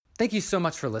Thank you so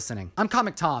much for listening. I'm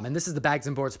Comic Tom, and this is the Bags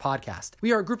and Boards podcast.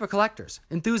 We are a group of collectors,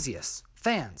 enthusiasts,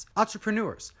 fans,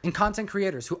 entrepreneurs, and content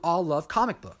creators who all love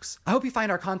comic books. I hope you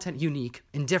find our content unique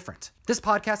and different. This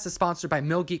podcast is sponsored by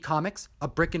Mill Geek Comics, a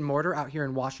brick and mortar out here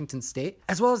in Washington State,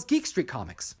 as well as Geek Street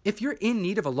Comics. If you're in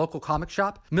need of a local comic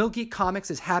shop, Mill Geek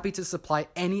Comics is happy to supply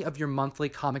any of your monthly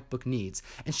comic book needs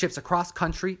and ships across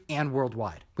country and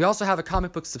worldwide. We also have a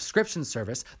comic book subscription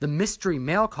service, the Mystery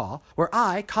Mail Call, where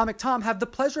I, Comic Tom, have the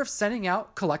pleasure of sending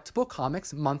out collectible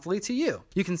comics monthly to you.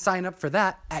 You can sign up for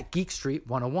that at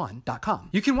geekstreet101.com.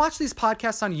 You can watch these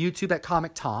podcasts on YouTube at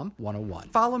Comic Tom 101.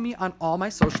 Follow me on all my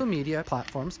social media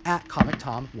platforms at Comic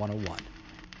Tom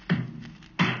 101.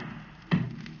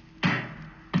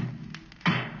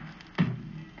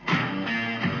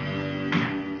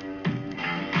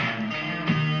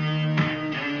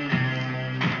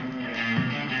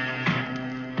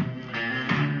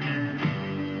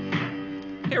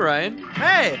 Hey, Ryan.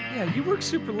 Hey! Yeah, you work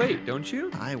super late, don't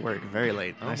you? I work very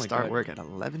late. Oh I my start God. work at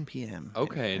 11 p.m.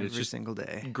 Okay, and every it's just single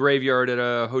day. Graveyard at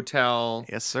a hotel.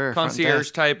 Yes, sir. Front Concierge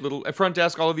desk. type, little front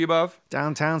desk, all of the above.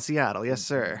 Downtown Seattle. Yes,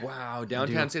 sir. Wow,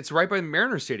 downtown. It's right by the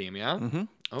Mariner Stadium, yeah? Mm-hmm.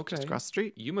 Okay. Just across the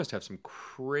street. You must have some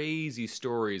crazy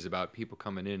stories about people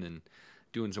coming in and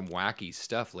doing some wacky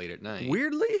stuff late at night.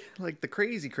 Weirdly, like the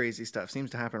crazy stuff seems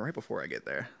to happen right before I get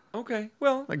there. Okay,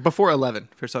 well, Like before 11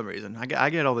 for some reason. I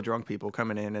get all the drunk people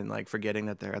coming in and like forgetting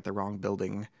that they're at the wrong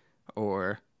building,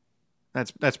 or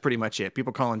that's pretty much it.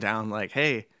 People calling down like,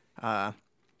 "Hey, I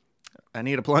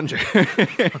need a plunger."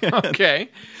 okay.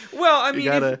 Well, I mean,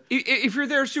 gotta- if you're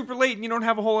there super late and you don't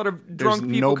have a whole lot of drunk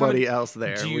There's people nobody coming, else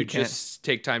there. do you We can't- just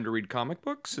take time to read comic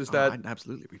books? Is Oh, that I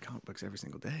absolutely read comic books every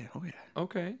single day. Oh yeah.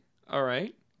 okay? All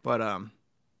right. But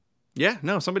yeah,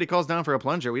 no, somebody calls down for a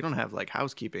plunger. We don't have like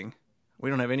housekeeping. We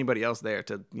don't have anybody else there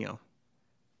to,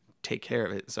 take care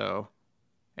of it. So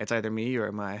it's either me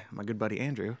or my good buddy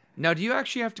Andrew. Now, do you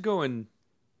actually have to go and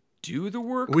do the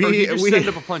work, or We- do you just we- send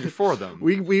up a plunger for them?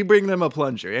 We bring them a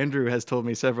plunger. Andrew has told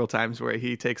me several times where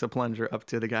he takes a plunger up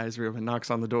to the guy's room and knocks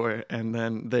on the door, and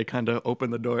then they kind of open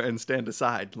the door and stand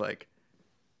aside, like,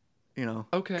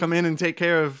 Okay. come in and take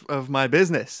care of my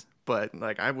business. But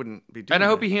like, I wouldn't be doing. And I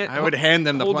hope that. he I would hand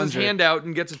them the holds plunger. his hand out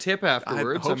and gets a tip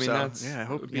afterwards. I hope mean, so. that's Yeah,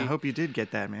 that would I hope you did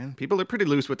get that, man. People are pretty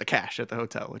loose with the cash at the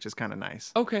hotel, which is kind of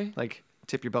nice. Okay, Like,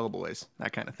 tip your bellboys,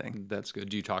 that kind of thing. that's good.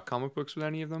 Do you talk comic books with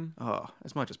any of them? Oh,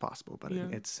 as much as possible, but Yeah.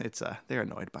 it's they're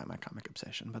annoyed by my comic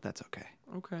obsession, but that's okay.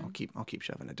 Okay, I'll keep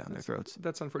shoving it down their throats.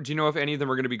 that's unfortunate. Do you know if any of them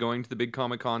are going to be going to the big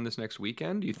Comic Con this next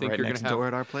weekend? Do you think Right you're going next to have door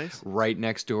at our place. right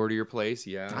next door to your place?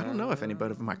 Yeah, I don't know if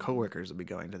anybody of my coworkers will be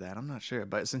going to that. I'm not sure,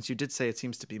 but since you did say it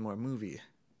seems to be more movie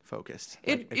focused,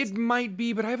 It might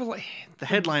be, but I have the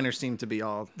headliners seem to be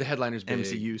all. the headliner's big.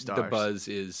 MCU The stars. buzz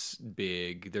is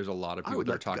big. There's a lot of I people would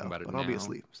that are like to talking go, about it but now. I'll be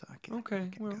asleep, so I can't. Okay,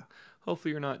 can't well, go.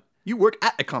 hopefully you're not. You work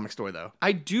at a comic store though.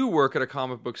 I do work at a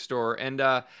comic book store, and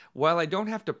while I don't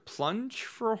have to plunge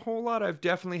for a whole lot, I've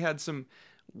definitely had some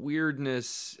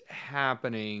weirdness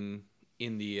happening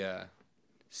in the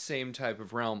same type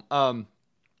of realm.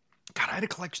 God, I had a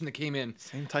collection that came in.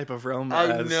 Same type of realm. I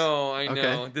as, know.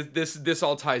 okay. This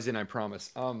all ties in, I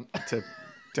promise. To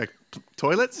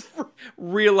toilets,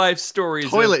 Real life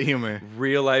stories. toilet humor.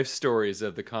 Real life stories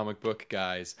of the comic book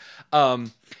guys.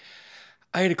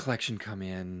 I had a collection come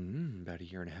in about a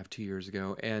year and a half, 2 years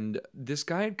ago, and this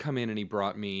guy had come in and he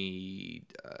brought me,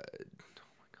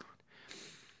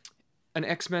 an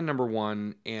X-Men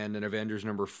 #1 and an Avengers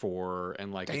 #4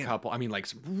 and like a couple, like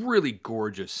some really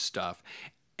gorgeous stuff.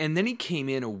 And then he came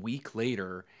in a week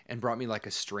later and brought me like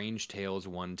a Strange Tales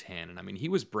 110. And he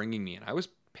was bringing me, and I was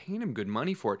paying him good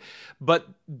money for it. But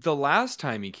the last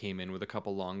time he came in with a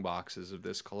couple long boxes of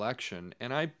this collection,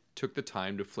 and I took the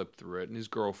time to flip through it, and his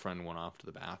girlfriend went off to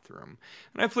the bathroom.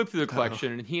 And I flipped through the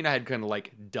collection, and he and I had kind of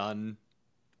like done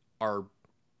our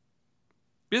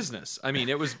business.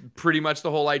 It was pretty much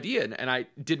the whole idea, and I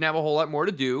didn't have a whole lot more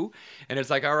to do. And it's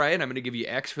like, all right, I'm going to give you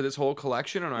X for this whole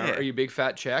collection, and are you a big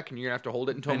fat check, and you're going to have to hold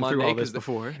it until Been Monday. through all this 'cause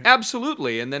before.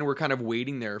 Absolutely. And then we're kind of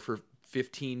waiting there for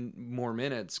 15 more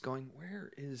minutes going,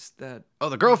 where is that Oh,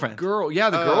 the girlfriend. girl? Yeah,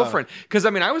 the girlfriend. Because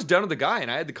I was done with the guy,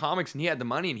 and I had the comics, and he had the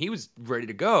money, and he was ready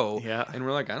to go. Yeah. And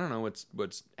we're like, I don't know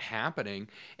what's happening.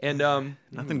 And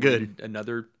Nothing good. waited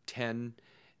another 10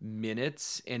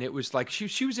 minutes, and it was like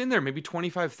she was in there maybe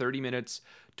 25, 30 minutes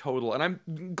total. And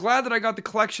I'm glad that I got the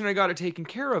collection. I got it taken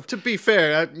care of. To be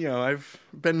fair, I've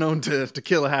been known to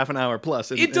kill a half an hour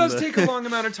plus. It does take a long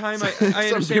amount of time. I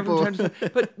understand people- from time to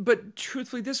time, but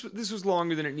truthfully, this was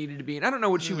longer than it needed to be, and I don't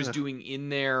know what she was doing in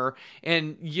there.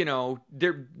 And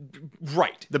they're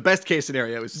right. The best case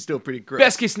scenario is still pretty gross.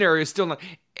 Best case scenario is still not.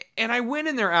 And I went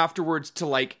in there afterwards to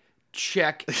like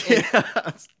check. And,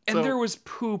 Yeah. and So- there was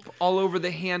poop all over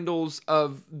the handles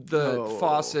of the No.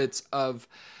 faucets of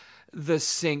the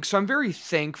sink. So I'm very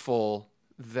thankful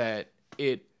that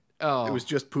it was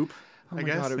just poop. I my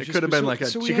guess God, it was it just- could have been so- like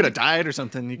so we she had could have to- died or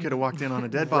something. You could have walked in on a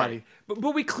dead body. Right.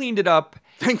 But we cleaned it up.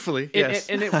 Thankfully, yes.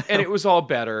 And it was all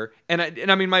better. And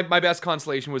I mean, my best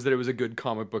consolation was that it was a good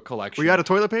comic book collection. Were you out of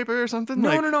toilet paper or something?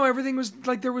 No. Everything was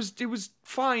like it was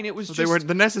fine. It was They just were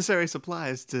the necessary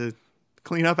supplies to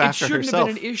clean up it after shouldn't herself.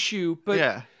 have been an issue. But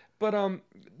Yeah. But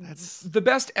That's the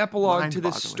best epilogue to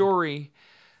this mind-boggling. story.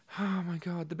 Oh my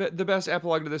God! The best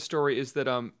epilogue to this story is that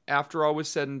after all was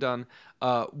said and done,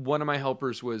 one of my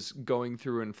helpers was going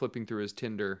through and flipping through his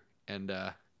Tinder and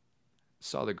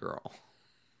saw the girl.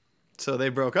 so they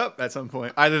broke up at some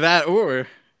point. Either that or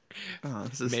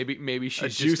this is Maybe a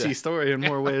she's juicy just story in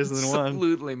more ways than one.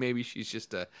 Absolutely, maybe she's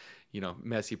just a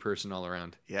messy person all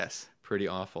around. Yes. Pretty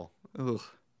awful. Ugh.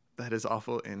 That is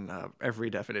awful in every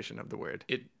definition of the word.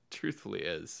 It truthfully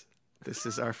is. This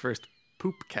is our first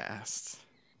poop cast.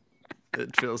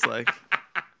 It feels like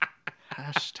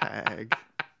hashtag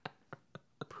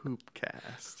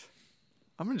poopcast.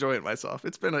 I'm enjoying myself.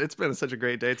 It's been such a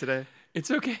great day today.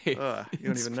 It's okay. You don't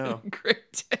It's even been know. a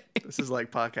great day. This is like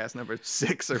podcast number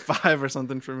 6 or 5 or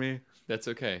something for me. That's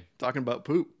okay. Talking about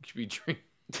poop. Should be drink.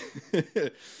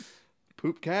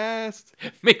 Poopcast.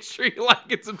 Make sure you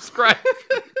like and subscribe.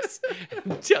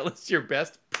 And tell us your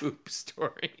best poop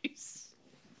stories.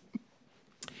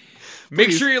 Make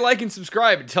Please. sure you like and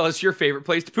subscribe and tell us your favorite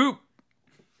place to poop.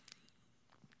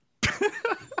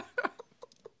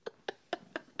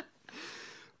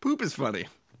 Poop is funny.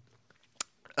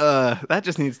 That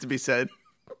just needs to be said.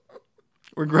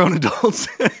 We're grown adults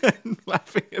and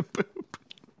laughing at poop.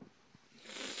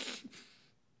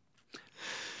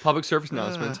 Public service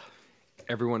announcement.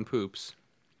 Everyone poops.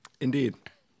 Indeed.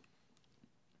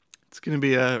 It's going to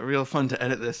be real fun to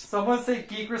edit this. Someone say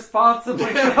geek responsibly.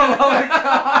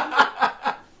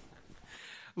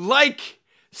 Like,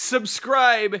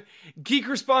 subscribe, geek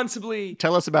responsibly.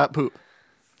 Tell us about poop.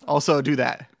 Also do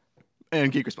that.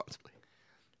 And geek responsibly.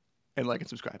 And like and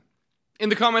subscribe. In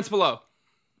the comments below.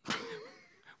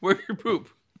 Where's your poop?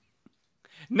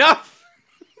 Enough!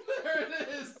 There it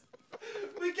is.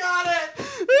 We got it.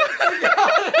 We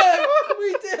got it.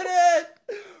 We did it.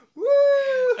 Woo!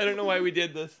 I don't know why we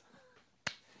did this.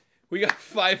 We got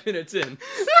 5 minutes in.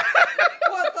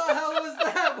 What the hell was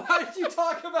that? Why did you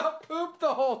talk about poop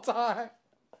the whole time?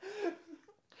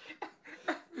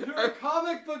 You're a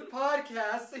comic book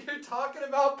podcast, so you're talking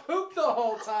about poop the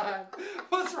whole time.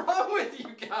 What's wrong with you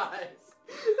guys?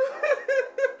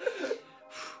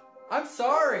 I'm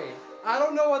sorry. I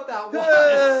don't know what that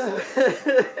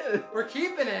was. We're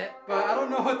keeping it, but I don't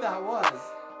know what that was.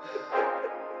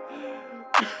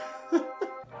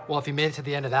 Well, if you made it to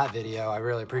the end of that video, I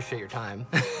really appreciate your time.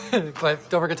 But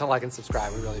don't forget to like and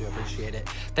subscribe. We really do appreciate it.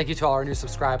 Thank you to all our new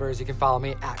subscribers. You can follow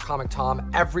me at Comic Tom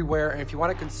everywhere. And if you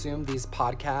want to consume these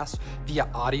podcasts via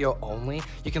audio only,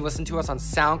 you can listen to us on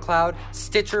SoundCloud,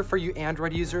 Stitcher for you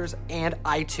Android users, and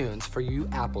iTunes for you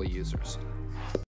Apple users.